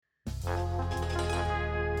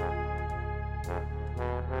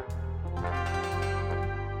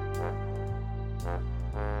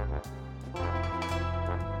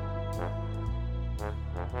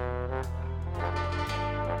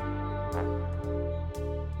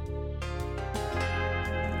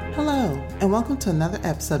Hello, and welcome to another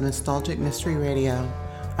episode of Nostalgic Mystery Radio.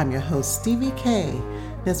 I'm your host, Stevie K,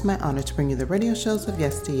 and it's my honor to bring you the radio shows of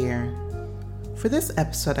yesteryear. For this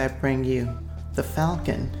episode, I bring you The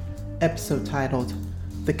Falcon, episode titled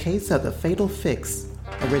The Case of the Fatal Fix,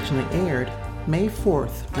 originally aired May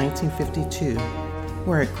 4th, 1952,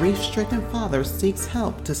 where a grief-stricken father seeks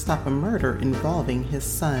help to stop a murder involving his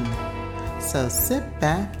son. So sit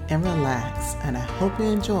back and relax, and I hope you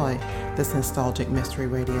enjoy this nostalgic mystery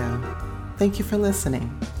radio. Thank you for listening.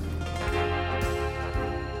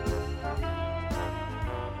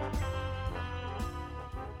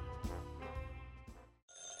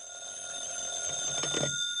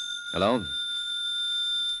 Hello?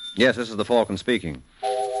 Yes, this is the Falcon speaking.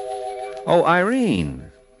 Oh,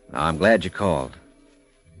 Irene. I'm glad you called.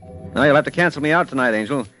 Now, you'll have to cancel me out tonight,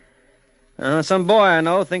 Angel. Some boy I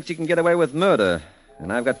know thinks he can get away with murder,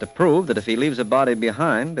 and I've got to prove that if he leaves a body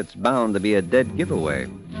behind, it's bound to be a dead giveaway.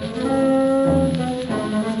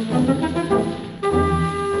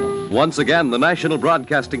 Once again, the National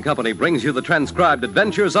Broadcasting Company brings you the transcribed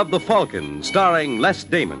adventures of the Falcon, starring Les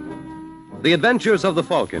Damon. The Adventures of the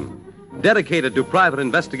Falcon, dedicated to private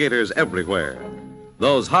investigators everywhere.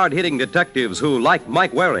 Those hard-hitting detectives who, like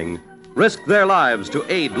Mike Waring, risk their lives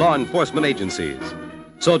to aid law enforcement agencies.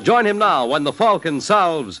 So join him now when the Falcon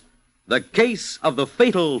solves the case of the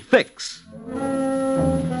fatal fix.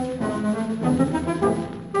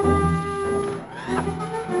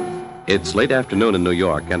 It's late afternoon in New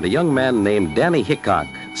York, and a young man named Danny Hickok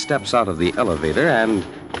steps out of the elevator and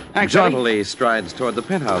jauntily strides toward the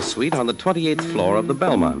penthouse suite on the 28th floor of the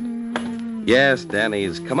Belmont. Yes,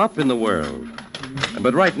 Danny's come up in the world,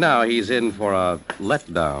 but right now he's in for a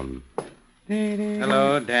letdown.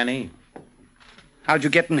 Hello, Danny. How'd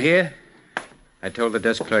you get in here? I told the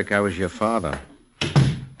desk clerk I was your father.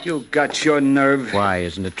 You got your nerve. Why,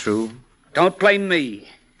 isn't it true? Don't blame me.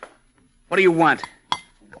 What do you want?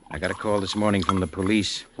 I got a call this morning from the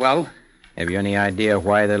police. Well? Have you any idea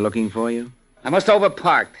why they're looking for you? I must have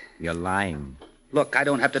overparked. You're lying. Look, I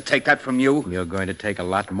don't have to take that from you. You're going to take a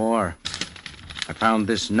lot more. I found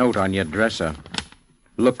this note on your dresser.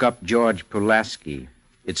 Look up George Pulaski.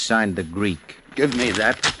 It's signed the Greek. Give me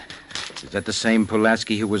that. Is that the same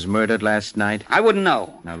Pulaski who was murdered last night? I wouldn't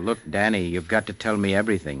know. Now, look, Danny, you've got to tell me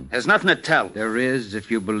everything. There's nothing to tell. There is,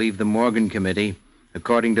 if you believe the Morgan Committee.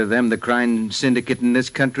 According to them, the crime syndicate in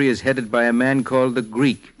this country is headed by a man called the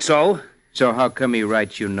Greek. So? So how come he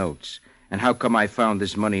writes you notes? And how come I found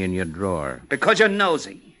this money in your drawer? Because you're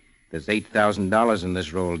nosy. There's $8,000 in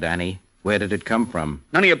this roll, Danny. Where did it come from?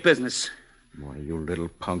 None of your business. Why, you little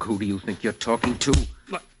punk, who do you think you're talking to?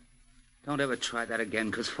 Look, don't ever try that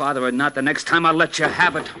again, because father or not, the next time I'll let you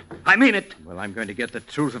have it. I mean it. Well, I'm going to get the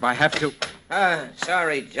truth if I have to.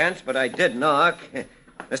 Sorry, gents, but I did knock.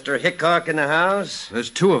 Mr. Hickok in the house? There's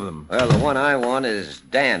two of them. Well, the one I want is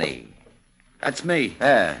Danny. That's me.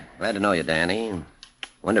 Glad to know you, Danny.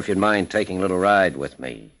 Wonder if you'd mind taking a little ride with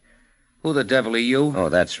me. Who the devil are you? Oh,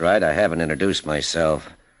 that's right. I haven't introduced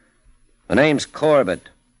myself. My name's Corbett.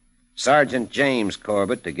 Sergeant James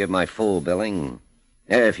Corbett, to give my full billing.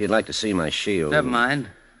 If you'd like to see my shield. Never mind.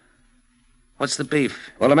 What's the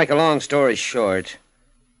beef? Well, to make a long story short,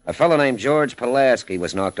 a fellow named George Pulaski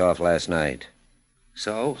was knocked off last night.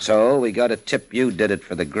 So? So we got a tip you did it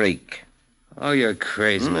for the Greek. Oh, you're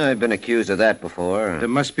crazy. I've been accused of that before. There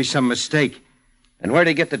must be some mistake. And where'd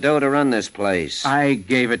he get the dough to run this place? I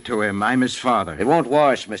gave it to him. I'm his father. It won't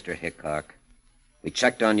wash, Mr. Hickok. We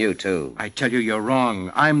checked on you, too. I tell you, you're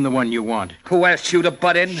wrong. I'm the one you want. Who asked you to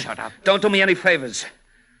butt in? Shut up. Don't do me any favors.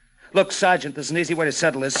 Look, Sergeant, there's an easy way to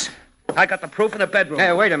settle this. I got the proof in the bedroom.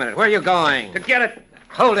 Hey, wait a minute. Where are you going? To get it.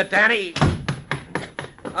 Hold it, Danny.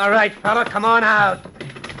 All right, fella, come on out.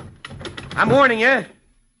 I'm warning you.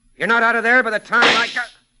 You're not out of there by the time I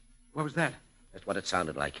got... What was that? That's what it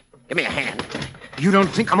sounded like. Give me a hand. You don't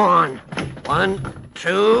think... Come on. 1,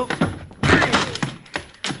 2...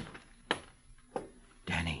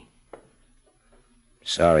 Danny.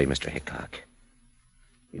 Sorry, Mr. Hickok.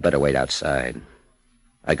 You better wait outside.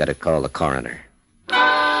 I gotta call the coroner.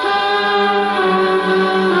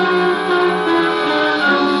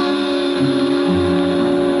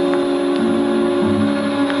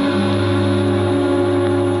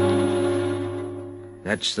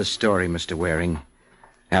 That's the story, Mr. Waring.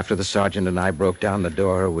 After the sergeant and I broke down the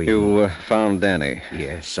door, we... You found Danny?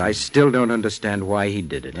 Yes, I still don't understand why he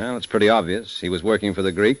did it. Well, it's pretty obvious. He was working for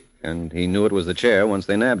the Greek, and he knew it was the chair once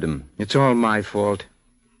they nabbed him. It's all my fault.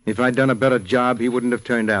 If I'd done a better job, he wouldn't have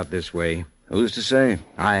turned out this way. Who's to say?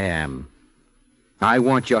 I am. I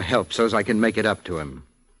want your help so as I can make it up to him.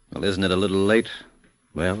 Well, isn't it a little late?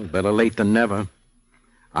 Well, better late than never.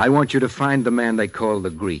 I want you to find the man they call the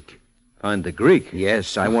Greek. Find the Greek?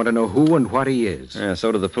 Yes, I want to know who and what he is. Yeah,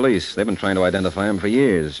 so do the police. They've been trying to identify him for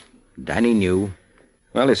years. Danny knew.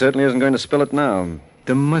 Well, he certainly isn't going to spill it now.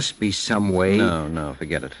 There must be some way. No,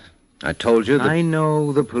 forget it. I told you that... I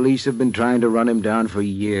know the police have been trying to run him down for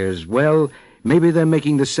years. Well, maybe they're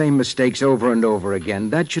making the same mistakes over and over again.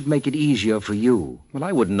 That should make it easier for you. Well,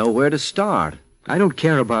 I wouldn't know where to start. I don't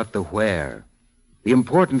care about the where. The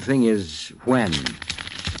important thing is when.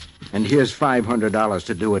 And here's $500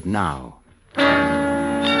 to do it now.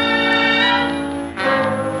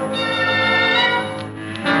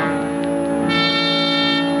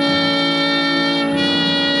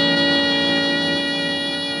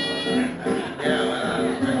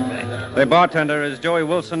 The bartender is Joey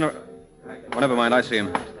Wilson or... Oh, never mind, I see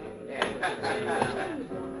him.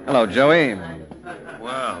 Hello, Joey.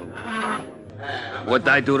 Well, what'd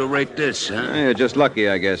I do to rate this, huh? You're just lucky,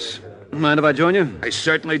 I guess. Mind if I join you? I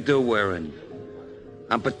certainly do, Warren.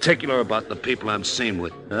 I'm particular about the people I'm seen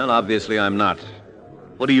with. Well, obviously I'm not.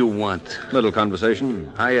 What do you want? Little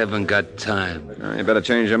conversation. I haven't got time. You better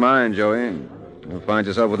change your mind, Joey. You'll find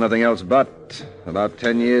yourself with nothing else but about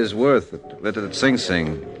 10 years' worth at Sing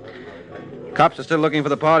Sing. Cops are still looking for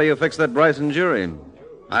the party who fixed that Bryson jury.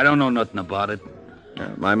 I don't know nothing about it.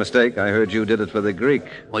 My mistake. I heard you did it for the Greek.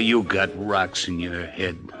 Well, you got rocks in your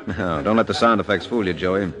head. No, don't let the sound effects fool you,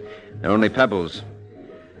 Joey. They're only pebbles.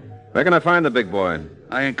 Where can I find the big boy?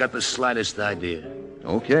 I ain't got the slightest idea.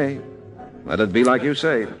 Okay. Let it be like you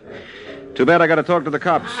say. Too bad I got to talk to the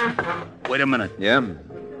cops. Wait a minute. Yeah?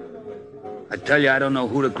 I tell you, I don't know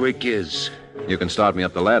who the Greek is. You can start me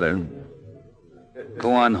up the ladder.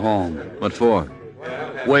 Go on home. What for?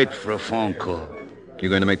 Wait for a phone call. You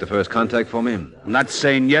going to make the first contact for me? I'm not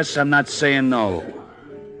saying yes, I'm not saying no.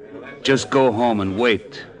 Just go home and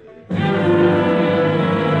wait.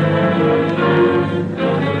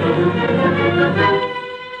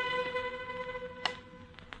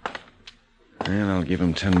 And I'll give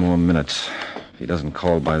him 10 more minutes. If he doesn't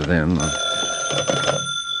call by then,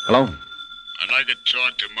 Hello? I'd like to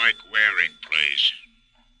talk to Mike Waring, please.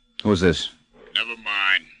 Who's this? Never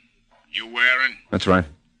mind. You Waring? That's right.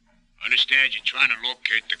 Understand you're trying to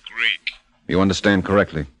locate the Greek. You understand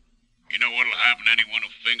correctly. You know what'll happen to anyone who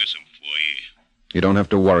fingers him for you. You don't have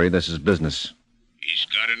to worry. This is business. He's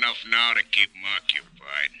got enough now to keep him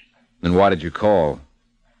occupied. Then why did you call?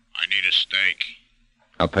 I need a stake.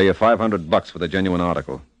 I'll pay you $500 for the genuine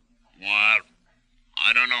article. Well,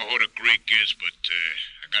 I don't know who the Greek is, but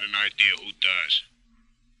I got an idea who does.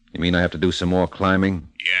 You mean I have to do some more climbing?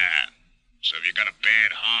 Yeah. So if you got a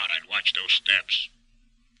bad heart, I'd watch those steps.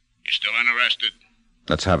 You still interested?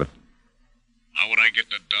 Let's have it. How would I get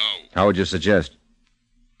the dough? How would you suggest?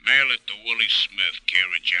 Mail it to Willie Smith, care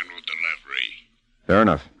of General Delivery. Fair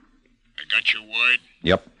enough. I got your word?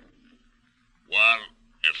 Yep. Well,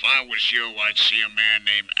 if I was you, I'd see a man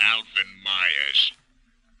named Alvin Myers.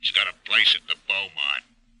 He's got a place at the Beaumont.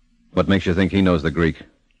 What makes you think he knows the Greek?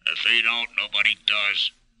 If he don't, nobody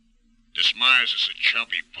does. This Myers is a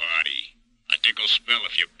chubby party. I think he'll spill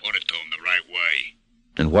if you put it to him the right way.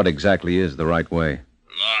 And what exactly is the right way?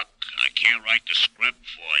 Look, I can't write the script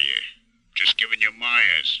for you. Just giving you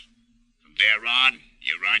Myers. From there on,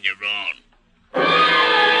 you're on your own.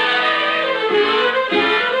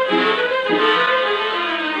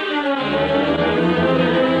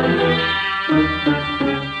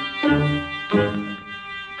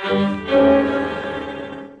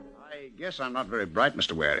 Yes, I'm not very bright,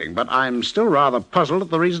 Mr. Waring, but I'm still rather puzzled at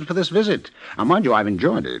the reason for this visit. Now, mind you, I've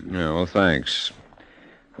enjoyed it. Yeah, well, thanks.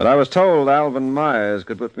 But I was told Alvin Myers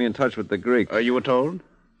could put me in touch with the Greek. You were told?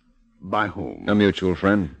 By whom? A mutual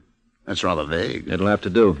friend. That's rather vague. It'll have to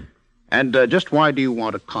do. And just why do you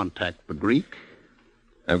want to contact the Greek?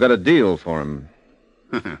 I've got a deal for him.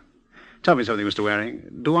 Tell me something, Mr.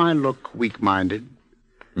 Waring. Do I look weak-minded?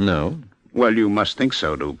 No. Well, you must think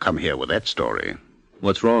so to come here with that story.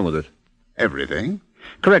 What's wrong with it? Everything.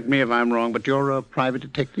 Correct me if I'm wrong, but you're a private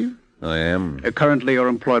detective? I am. Currently, you're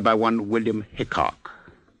employed by one William Hickok.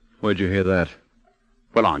 Where'd you hear that?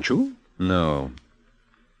 Well, aren't you? No.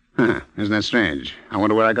 Isn't that strange? I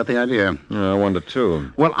wonder where I got the idea. I wonder,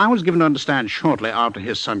 too. Well, I was given to understand shortly after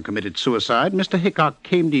his son committed suicide, Mr. Hickok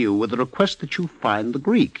came to you with a request that you find the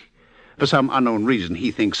Greek. For some unknown reason,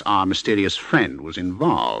 he thinks our mysterious friend was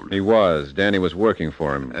involved. He was. Danny was working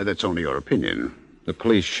for him. That's only your opinion. The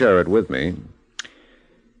police share it with me.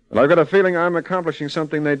 But I've got a feeling I'm accomplishing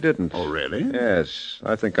something they didn't. Oh, really? Yes.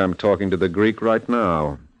 I think I'm talking to the Greek right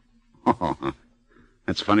now. Oh,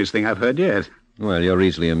 that's the funniest thing I've heard yet. Well, you're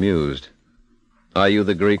easily amused. Are you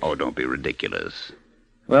the Greek? Oh, don't be ridiculous.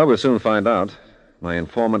 Well, we'll soon find out. My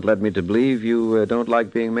informant led me to believe you don't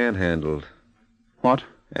like being manhandled. What?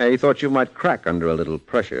 He thought you might crack under a little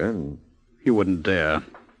pressure. And... You wouldn't dare.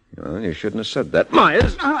 Well, you shouldn't have said that.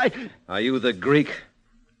 Myers! Are you the Greek?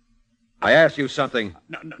 I asked you something.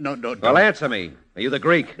 No. Well, answer me. Are you the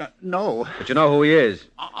Greek? No. But you know who he is.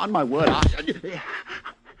 On my word,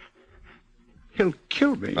 he'll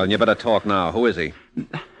kill me. Well, you better talk now. Who is he?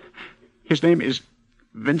 His name is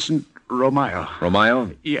Vincent Romeo.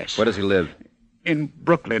 Romeo? Yes. Where does he live? In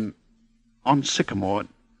Brooklyn, on Sycamore.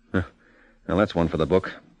 Well, that's one for the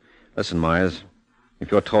book. Listen, Myers,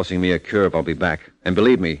 if you're tossing me a curve, I'll be back. And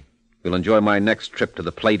believe me, you'll enjoy my next trip to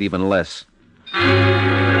the plate even less.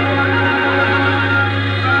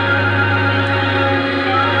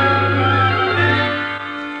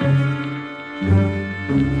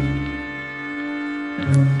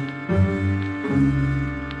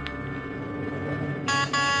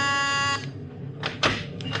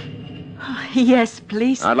 Yes,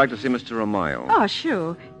 please. I'd like to see Mr. Romeo. Oh,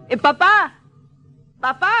 sure. Papa!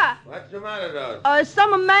 Papa! What's the matter, Rose?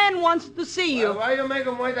 Some man wants to see you. Why you make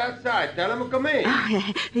him wait outside? Tell him to come in.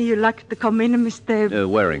 You like to come in, Mr.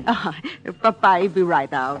 Waring. Papa, I'll be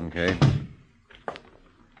right out. Okay.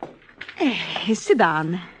 Sit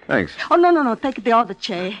down. Thanks. Oh, no. Take the other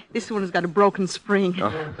chair. This one's got a broken spring.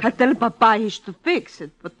 Oh. I tell Papa he should fix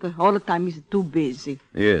it, but all the time he's too busy.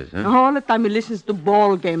 He is, huh? All the time he listens to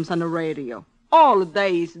ball games on the radio. All the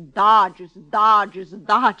days, Dodgers.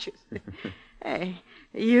 Hey,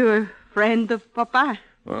 you a friend of Papa?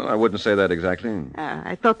 Well, I wouldn't say that exactly.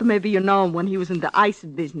 I thought maybe you know him when he was in the ice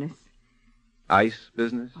business. Ice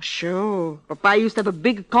business? Oh, sure. Papa used to have a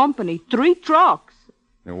big company, 3 trucks.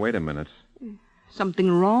 Now, wait a minute. Something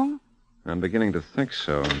wrong? I'm beginning to think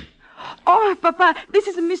so. Oh, Papa, this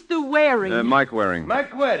is Mr. Waring. Mike Waring.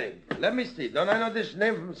 Mike Waring. Let me see. Don't I know this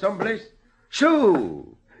name from someplace? Sure.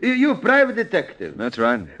 You private detective. That's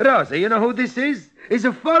right. Rosa, you know who this is? He's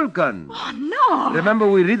a Falcon. Oh, no. Remember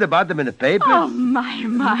we read about him in the papers? Oh, my.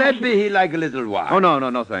 Maybe he like a little wine. Oh,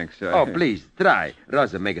 no, thanks. Oh, please, try.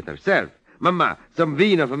 Rosa, make it herself. Mama, some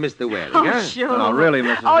vino for Mr. Waring, Oh, huh? sure. No, really,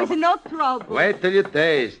 Mrs. Oh, it's no trouble. Wait till you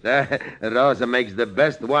taste. Rosa makes the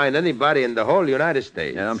best wine anybody in the whole United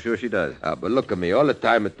States. Yeah, I'm sure she does. But look at me, all the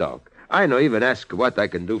time I talk. I don't even ask what I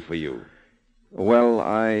can do for you. Well,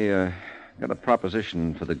 I got a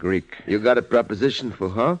proposition for the Greek. You got a proposition for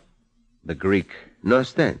her? The Greek. No,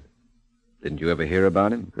 Stan. Didn't you ever hear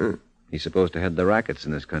about him? He's supposed to head the rackets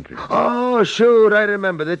in this country. Oh, sure, I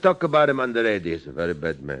remember. They talk about him on the radio. He's a very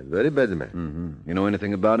bad man. Very bad man. Mm-hmm. You know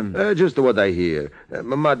anything about him? Just what I hear.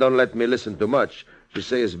 Mama don't let me listen too much. She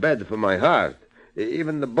say it's bad for my heart.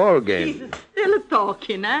 Even the ball game. He's still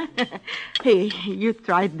talking, huh? Hey, you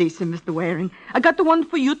tried this, Mr. Waring. I got the one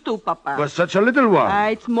for you, too, Papa. For such a little one.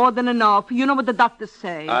 It's more than enough. You know what the doctors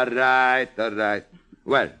say. All right.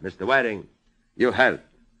 Well, Mr. Waring, you help.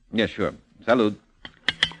 Yeah, sure. Salud.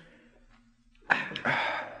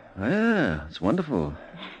 Yeah, it's wonderful.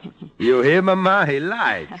 You hear, Mama? He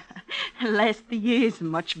likes. Last year is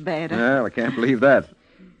much better. Well, I can't believe that.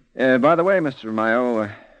 By the way, Mr. Romeo,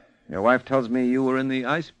 your wife tells me you were in the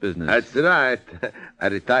ice business. That's right. I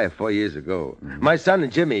retired 4 years ago. Mm-hmm. My son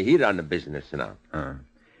Jimmy, he run the business now.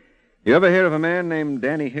 You ever hear of a man named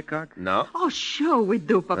Danny Hickok? No. Oh, sure we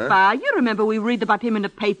do, Papa. You remember we read about him in the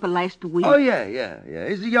paper last week. Oh, yeah.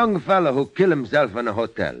 He's a young fellow who killed himself in a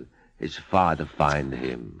hotel. His father find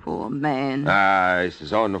him. Poor man. It's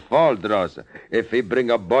his own fault, Rosa. If he bring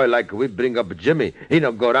up boy like we bring up Jimmy, he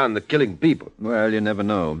don't go around killing people. Well, you never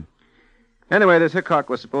know. Anyway, this Hickok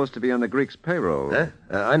was supposed to be on the Greek's payroll.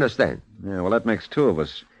 I understand. Yeah, well, that makes 2 of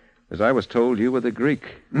us. As I was told, you were the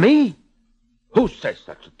Greek. Me? Who says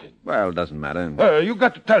such a thing? Well, it doesn't matter. You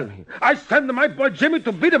got to tell me. I send my boy Jimmy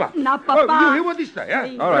to beat him up. Now, Papa. You hear what he say,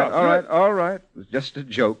 huh? All right. It was just a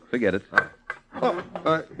joke. Forget it.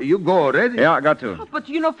 You go already? Yeah, I got to. Oh, but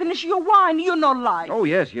finish your wine. You know life. Oh,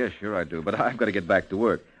 yes, sure I do. But I've got to get back to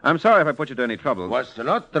work. I'm sorry if I put you to any trouble. Was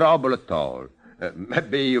not trouble at all.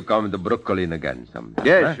 Maybe you come to Brooklyn again sometime.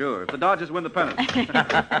 Yeah, sure. If the Dodgers win the pennant.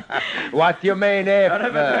 What you mean, if?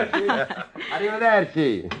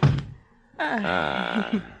 Arrivederci.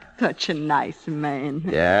 Such a nice man.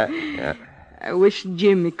 Yeah. I wish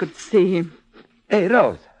Jimmy could see him. Hey,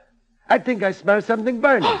 Rose. I think I smell something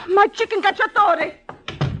burning. Oh, my chicken cacciatore.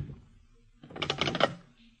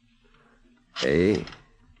 A,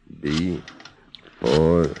 B,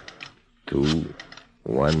 4, 2,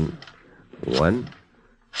 1, 1,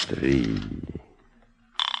 3.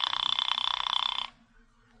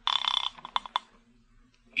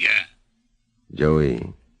 Yeah,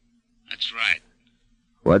 Joey, that's right.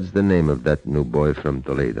 what's the name of that new boy from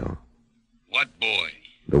Toledo? What boy?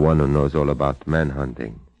 The one who knows all about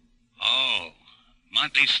manhunting. Oh,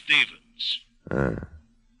 Monty Stevens.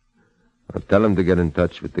 I'll tell him to get in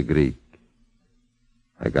touch with the Greek.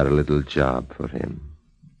 I got a little job for him.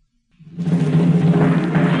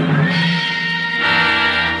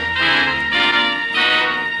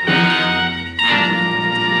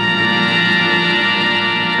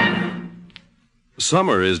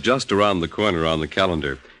 Summer is just around the corner on the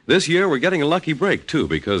calendar. This year, we're getting a lucky break, too,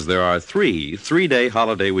 because there are three-day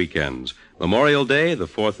holiday weekends. Memorial Day, the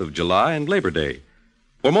 4th of July, and Labor Day.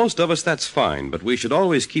 For most of us, that's fine, but we should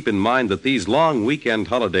always keep in mind that these long weekend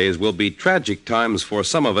holidays will be tragic times for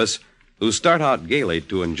some of us who start out gaily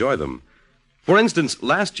to enjoy them. For instance,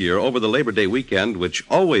 last year, over the Labor Day weekend, which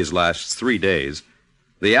always lasts 3 days,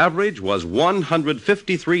 the average was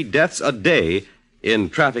 153 deaths a day in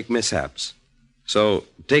traffic mishaps. So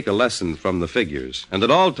take a lesson from the figures. And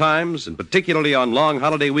at all times, and particularly on long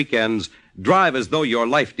holiday weekends, drive as though your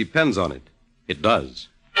life depends on it. It does.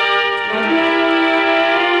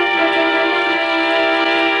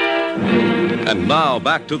 And now,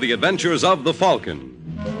 back to the adventures of the Falcon.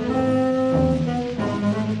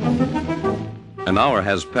 An hour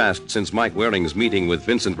has passed since Mike Waring's meeting with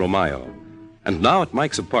Vincent Romayo. And now at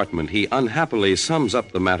Mike's apartment, he unhappily sums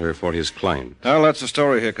up the matter for his client. Well, that's the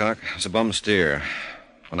story, Hickok. It's a bum steer.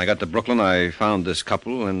 When I got to Brooklyn, I found this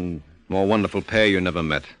couple and more wonderful pair you never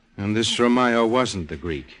met. And this Romayo wasn't the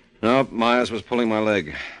Greek. No, Myers was pulling my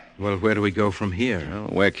leg. Well, where do we go from here? Well,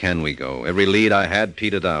 where can we go? Every lead I had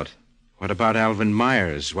petered out. What about Alvin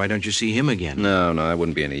Myers? Why don't you see him again? No, that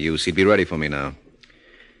wouldn't be any use. He'd be ready for me now.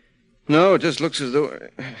 No, it just looks as though...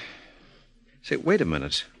 Say, wait a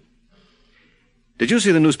minute. Did you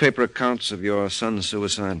see the newspaper accounts of your son's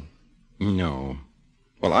suicide? No.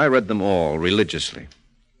 Well, I read them all religiously.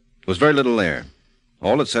 There was very little there.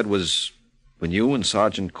 All it said was, when you and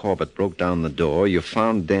Sergeant Corbett broke down the door, you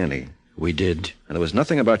found Danny. We did. And there was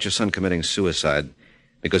nothing about your son committing suicide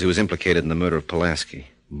because he was implicated in the murder of Pulaski.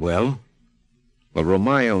 Well? Well,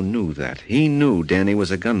 Romayo knew that. He knew Danny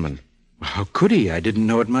was a gunman. How could he? I didn't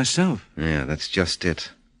know it myself. Yeah, that's just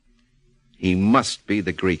it. He must be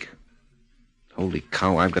the Greek. Holy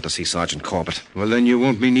cow, I've got to see Sergeant Corbett. Well, then you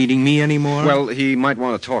won't be needing me anymore? Well, he might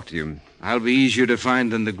want to talk to you. I'll be easier to find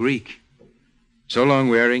than the Greek. So long,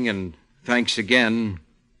 Waring, and thanks again.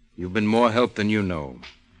 You've been more help than you know.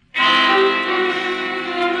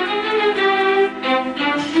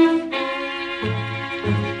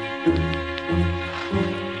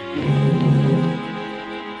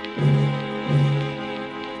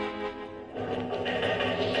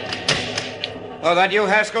 Oh, that you,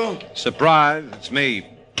 Haskell? Surprise, it's me.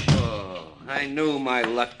 Oh, I knew my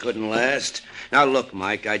luck couldn't last. Now, look,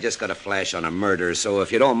 Mike, I just got a flash on a murder, so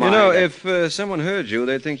if you don't mind... You know, if someone heard you,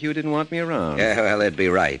 they'd think you didn't want me around. Yeah, well, they'd be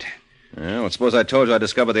right. Well, suppose I told you I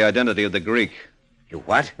discovered the identity of the Greek. You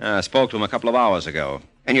what? I spoke to him a couple of hours ago.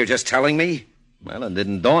 And you're just telling me? Well, it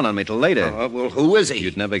didn't dawn on me till later. Well, who is he?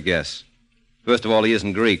 You'd never guess. First of all, he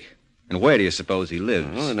isn't Greek. And where do you suppose he lives?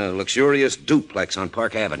 Oh, in a luxurious duplex on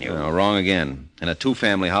Park Avenue. No, wrong again. In a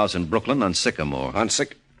two-family house in Brooklyn on Sycamore.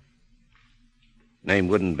 Name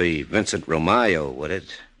wouldn't be Vincent Romayo, would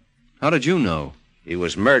it? How did you know? He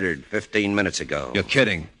was murdered 15 minutes ago. You're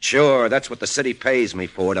kidding. Sure, that's what the city pays me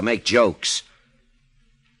for, to make jokes.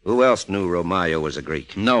 Who else knew Romayo was a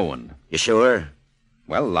Greek? No one. You sure?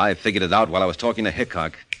 Well, I figured it out while I was talking to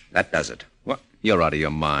Hickok. That does it. What? You're out of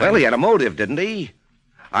your mind. Well, he had a motive, didn't he?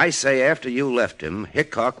 I say after you left him,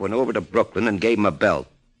 Hickok went over to Brooklyn and gave him a belt.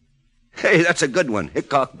 Hey, that's a good one,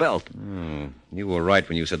 Hickok belt. You were right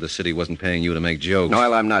when you said the city wasn't paying you to make jokes. No,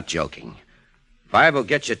 well, I'm not joking. If I will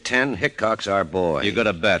get you 10, Hickok's our boy. You got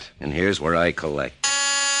a bet. And here's where I collect.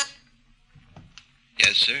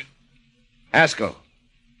 Yes, sir? Haskell,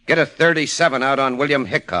 get a 37 out on William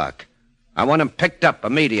Hickok. I want him picked up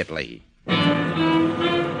immediately.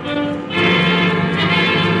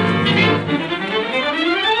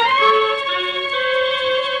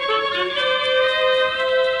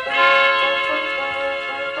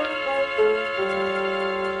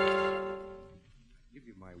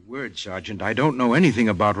 Sergeant, I don't know anything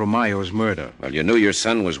about Romayo's murder. Well, you knew your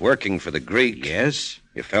son was working for the Greek. Yes?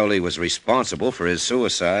 You felt he was responsible for his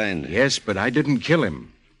suicide. Yes, but I didn't kill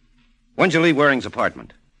him. When'd you leave Waring's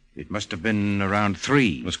apartment? It must have been around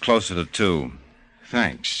 3. It was closer to 2.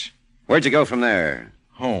 Thanks. Where'd you go from there?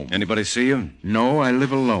 Home. Anybody see you? No, I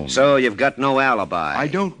live alone. So you've got no alibi? I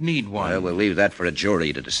don't need one. Well, we'll leave that for a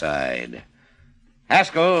jury to decide.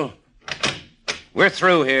 Haskell, we're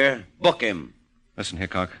through here. Book him. Listen,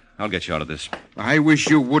 Hickok, I'll get you out of this. I wish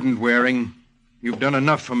you wouldn't, Waring. You've done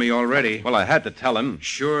enough for me already. Well, I had to tell him.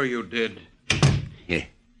 Sure you did. Yeah.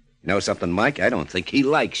 You know something, Mike? I don't think he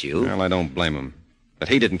likes you. Well, I don't blame him. But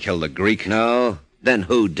he didn't kill the Greek. No? Then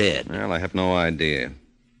who did? Well, I have no idea.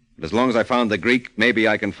 But as long as I found the Greek, maybe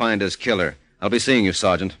I can find his killer. I'll be seeing you,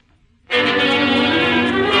 Sergeant.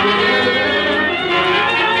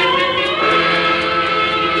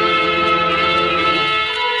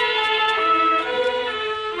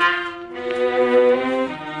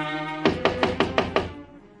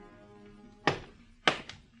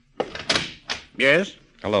 Yes?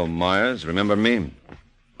 Hello, Myers. Remember me?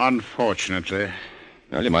 Unfortunately.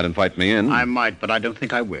 Well, you might invite me in. I might, but I don't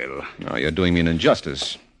think I will. No, you're doing me an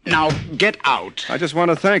injustice. Now, get out. I just want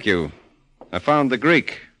to thank you. I found the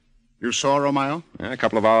Greek. You saw Romeo? A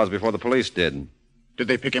couple of hours before the police did. Did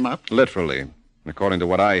they pick him up? Literally. According to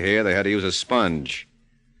what I hear, they had to use a sponge.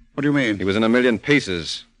 What do you mean? He was in a million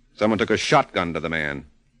pieces. Someone took a shotgun to the man.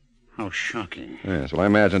 How shocking. Yes, well, I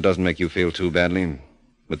imagine it doesn't make you feel too badly.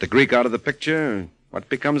 With the Greek out of the picture, what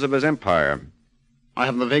becomes of his empire? I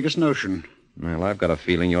haven't the vaguest notion. Well, I've got a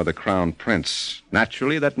feeling you're the crown prince.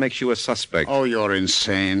 Naturally, that makes you a suspect. Oh, you're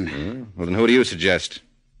insane. Well, then who do you suggest?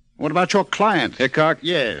 What about your client? Hickok?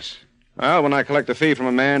 Yes. Well, when I collect a fee from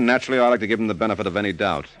a man, naturally I like to give him the benefit of any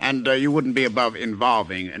doubt. And you wouldn't be above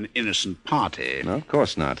involving an innocent party? No, of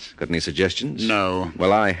course not. Got any suggestions? No.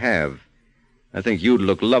 Well, I have. I think you'd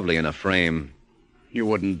look lovely in a frame. You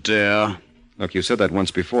wouldn't dare. Look, you said that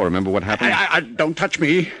once before. Remember what happened? I don't touch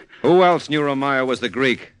me. Who else knew Romeo was the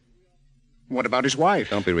Greek? What about his wife?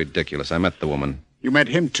 Don't be ridiculous. I met the woman. You met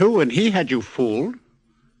him, too, and he had you fooled.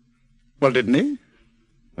 Well, didn't he?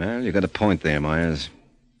 Well, you got a point there, Myers.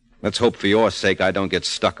 Let's hope for your sake I don't get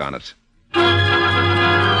stuck on it.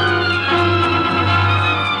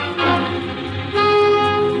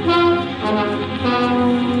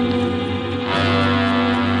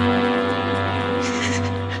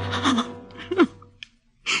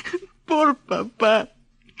 Poor Papa.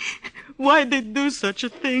 Why they do such a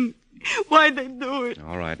thing? Why they do it?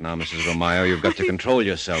 All right, now, Mrs. Romeo, you've got to control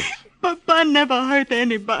yourself. Papa never hurt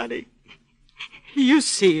anybody. You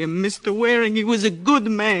see him, Mr. Waring. He was a good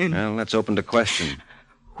man. Well, that's open to question.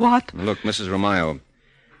 What? Look, Mrs. Romeo,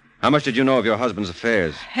 how much did you know of your husband's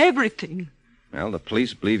affairs? Everything. Well, the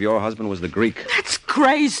police believe your husband was the Greek. That's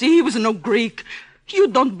crazy. He was no Greek. You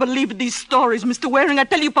don't believe these stories, Mr. Waring. I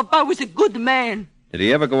tell you, Papa was a good man. Did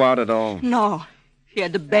he ever go out at all? No. He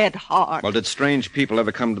had a bad heart. Well, did strange people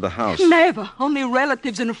ever come to the house? Never. Only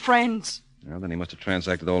relatives and friends. Well, then he must have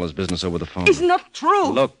transacted all his business over the phone. It's not true.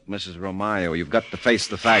 Look, Mrs. Romeo, you've got to face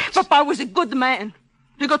the facts. Papa was a good man.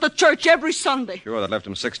 He go to church every Sunday. Sure, that left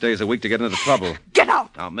him 6 days a week to get into trouble. Get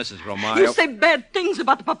out. Now, Mrs. Romeo... You say bad things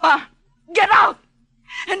about Papa. Get out.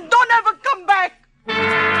 And don't ever come back.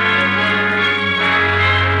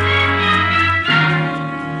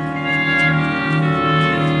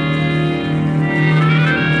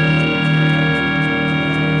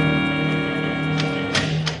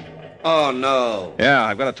 Oh, no. Yeah,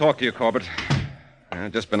 I've got to talk to you, Corbett.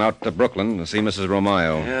 I've just been out to Brooklyn to see Mrs.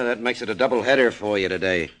 Romeo. Yeah, that makes it a double header for you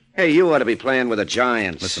today. Hey, you ought to be playing with the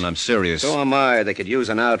Giants. Listen, I'm serious. So am I. They could use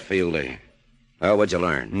an outfielder. Well, what'd you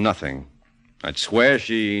learn? Nothing. I'd swear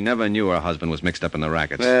she never knew her husband was mixed up in the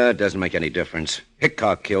rackets. Well, it doesn't make any difference.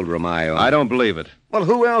 Hickok killed Romeo. I don't believe it. Well,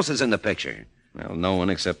 who else is in the picture? Well, no one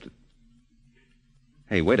except...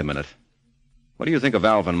 Hey, wait a minute. What do you think of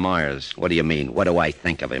Alvin Myers? What do you mean? What do I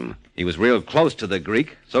think of him? He was real close to the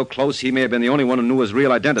Greek. So close he may have been the only one who knew his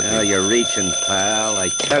real identity. Oh, you're reaching, pal. I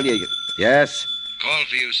tell you... Yes? Call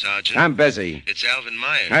for you, Sergeant. I'm busy. It's Alvin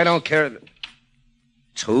Myers. I don't care...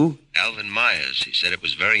 It's who? Alvin Myers. He said it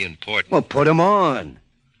was very important. Well, put him on.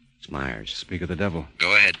 It's Myers. Speak of the devil.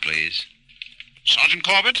 Go ahead, please. Sergeant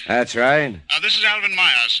Corbett? That's right. This is Alvin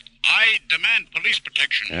Myers. I demand police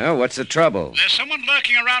protection. Oh, what's the trouble? There's someone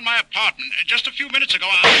lurking around my apartment. Just a few minutes ago,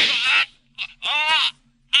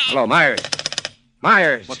 Hello, Myers.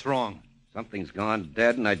 Myers. What's wrong? Something's gone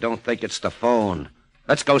dead, and I don't think it's the phone.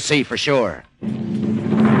 Let's go see for sure.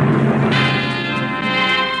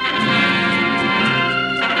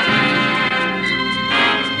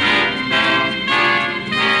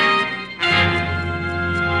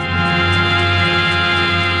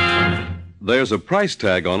 There's a price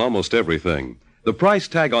tag on almost everything. The price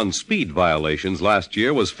tag on speed violations last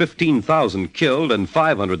year was 15,000 killed and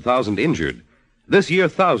 500,000 injured. This year,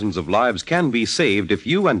 thousands of lives can be saved if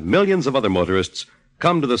you and millions of other motorists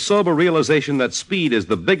come to the sober realization that speed is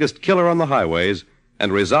the biggest killer on the highways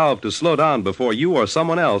and resolve to slow down before you or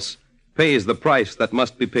someone else pays the price that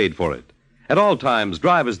must be paid for it. At all times,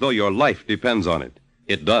 drive as though your life depends on it.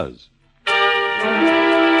 It does.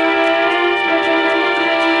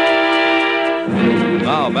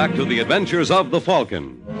 Now back to the adventures of the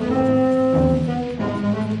Falcon.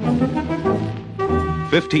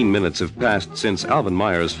 15 minutes have passed since Alvin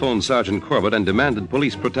Myers phoned Sergeant Corbett and demanded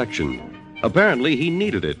police protection. Apparently, he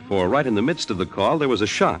needed it, for right in the midst of the call, there was a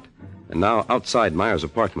shot. And now outside Myers'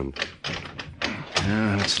 apartment.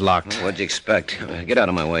 It's locked. What'd you expect? Get out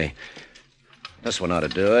of my way. This one ought to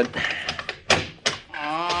do it.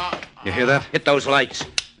 You hear that? Hit those lights.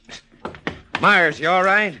 Myers, you all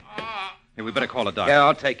right? Hey, we better call a doctor. Yeah,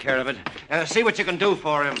 I'll take care of it. See what you can do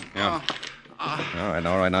for him. Yeah.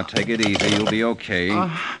 All right. Now take it easy. You'll be okay.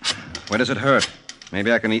 Where does it hurt?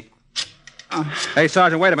 Maybe I can eat. Hey,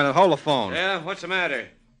 Sergeant, wait a minute. Hold the phone. Yeah, what's the matter?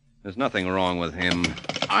 There's nothing wrong with him.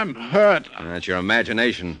 I'm hurt. That's your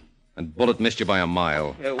imagination. That bullet missed you by a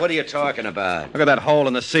mile. What are you talking about? Look at that hole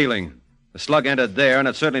in the ceiling. The slug entered there, and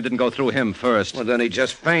it certainly didn't go through him first. Well, then he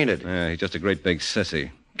just fainted. Yeah, he's just a great big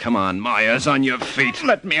sissy. Come on, Myers, on your feet.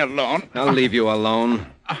 Let me alone. I'll leave you alone.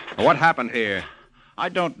 What happened here? I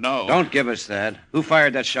don't know. Don't give us that. Who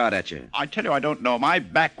fired that shot at you? I tell you, I don't know. My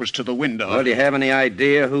back was to the window. Well, do you have any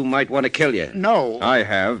idea who might want to kill you? No. I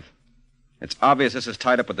have. It's obvious this is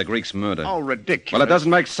tied up with the Greek's murder. Oh, ridiculous. Well, it doesn't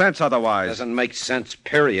make sense otherwise. Doesn't make sense,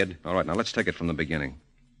 period. All right, now let's take it from the beginning.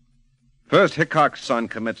 First, Hickok's son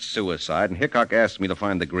commits suicide, and Hickok asked me to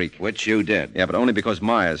find the Greek. Which you did. Yeah, but only because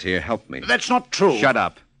Myers here helped me. That's not true. Shut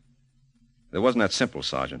up. It wasn't that simple,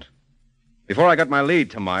 Sergeant. Before I got my lead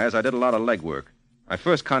to Myers, I did a lot of legwork. My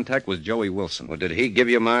first contact was Joey Wilson. Well, did he give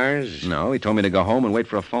you Myers? No, he told me to go home and wait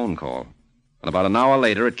for a phone call. And about an hour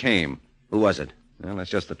later, it came. Who was it? Well, that's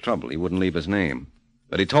just the trouble. He wouldn't leave his name.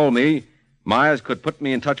 But he told me Myers could put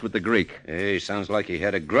me in touch with the Greek. Hey, sounds like he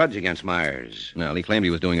had a grudge against Myers. No, he claimed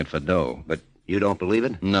he was doing it for dough. But you don't believe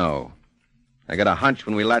it? No. I got a hunch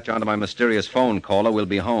when we latch onto my mysterious phone caller, we'll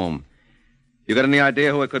be home. You got any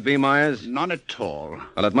idea who it could be, Myers? None at all.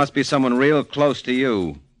 Well, it must be someone real close to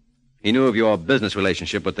you. He knew of your business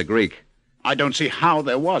relationship with the Greek. I don't see how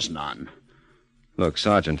there was none. Look,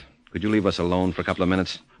 Sergeant, could you leave us alone for a couple of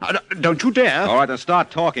minutes? Don't you dare. All right, then start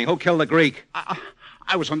talking. Who killed the Greek?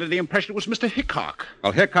 I was under the impression it was Mr. Hickok.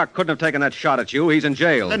 Well, Hickok couldn't have taken that shot at you. He's in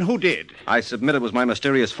jail. Then who did? I submit it was my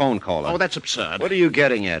mysterious phone caller. Oh, that's absurd. What are you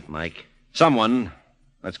getting at, Mike? Someone,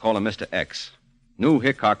 let's call him Mr. X, knew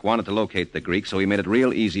Hickok wanted to locate the Greek, so he made it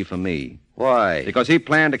real easy for me. Why? Because he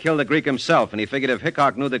planned to kill the Greek himself, and he figured if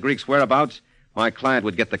Hickok knew the Greek's whereabouts, my client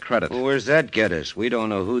would get the credit. Well, where's that get us? We don't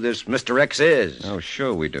know who this Mr. X is. Oh,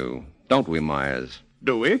 sure we do. Don't we, Myers?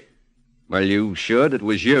 Do we? Well, you should. It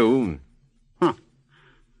was you. Huh.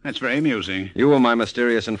 That's very amusing. You were my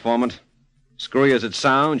mysterious informant. Screwy as it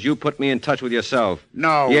sounds, you put me in touch with yourself.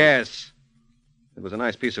 No. Yes. It was a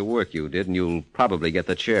nice piece of work you did, and you'll probably get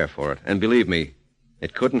the chair for it. And believe me,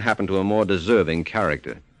 it couldn't happen to a more deserving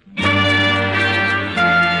character.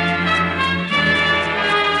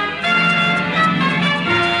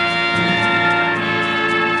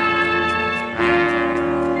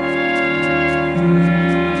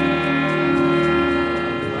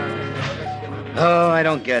 Oh, I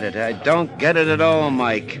don't get it. I don't get it at all,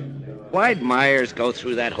 Mike. Why'd Myers go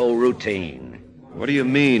through that whole routine? What do you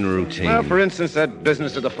mean, routine? Well, for instance, that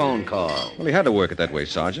business of the phone call. Well, he had to work it that way,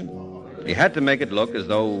 Sergeant. He had to make it look as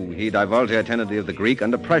though he divulged the identity of the Greek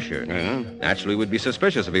under pressure. Naturally, we'd be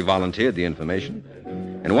suspicious if he volunteered the information.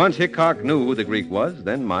 And once Hickok knew who the Greek was,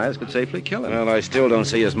 then Myers could safely kill him. Well, I still don't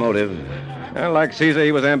see his motive. Well, like Caesar,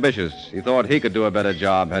 he was ambitious. He thought he could do a better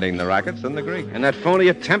job heading the rackets than the Greek. And that phony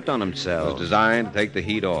attempt on himself was designed to take the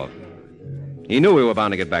heat off. He knew we were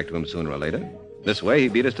bound to get back to him sooner or later. This way, he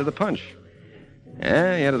beat us to the punch.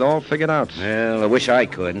 Yeah, he had it all figured out. Well, I wish I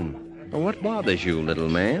could. Well, what bothers you, little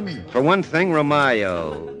man? For one thing,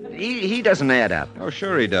 Romayo. He doesn't add up. Oh,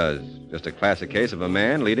 sure he does. Just a classic case of a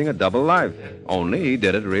man leading a double life. Only he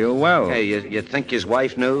did it real well. Hey, you think his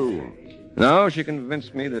wife knew? No, she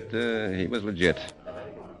convinced me that he was legit.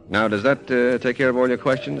 Now, does that take care of all your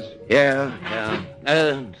questions? Yeah.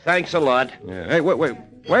 Thanks a lot. Yeah. Hey,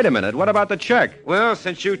 wait a minute. What about the check? Well,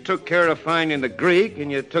 since you took care of finding the Greek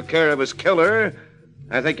and you took care of his killer,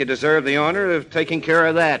 I think you deserve the honor of taking care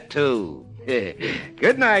of that, too.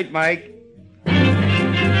 Good night, Mike.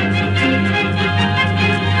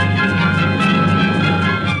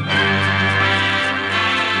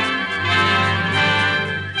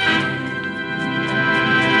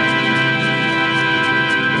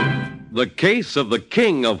 The Case of the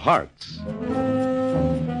King of Hearts.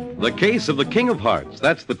 The Case of the King of Hearts.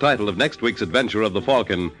 That's the title of next week's adventure of the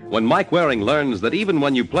Falcon, when Mike Waring learns that even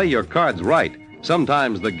when you play your cards right,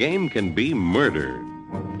 sometimes the game can be murder.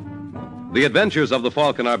 The adventures of the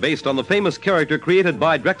Falcon are based on the famous character created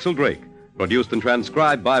by Drexel Drake, produced and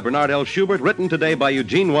transcribed by Bernard L. Schubert, written today by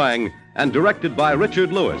Eugene Wang, and directed by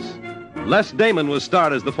Richard Lewis. Les Damon was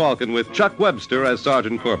starred as the Falcon, with Chuck Webster as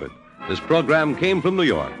Sergeant Corbett. This program came from New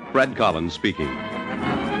York. Fred Collins speaking.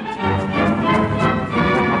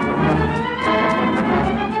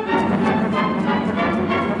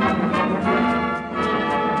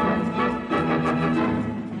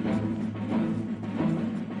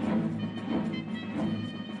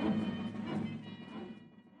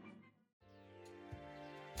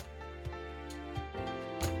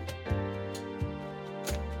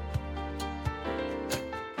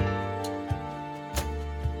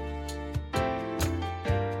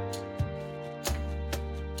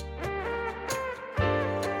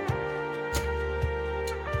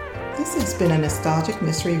 This has been a Nostalgic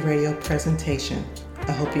Mystery Radio presentation.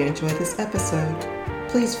 I hope you enjoyed this episode.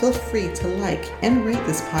 Please feel free to like and rate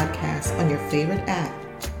this podcast on your favorite app.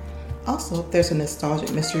 Also, there's a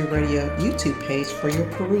Nostalgic Mystery Radio YouTube page for your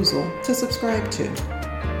perusal to subscribe to.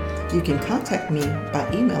 You can contact me by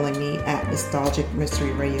emailing me at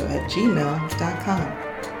nostalgicmysteryradio@gmail.com.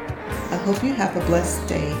 I hope you have a blessed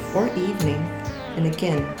day or evening. And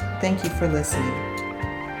again, thank you for listening.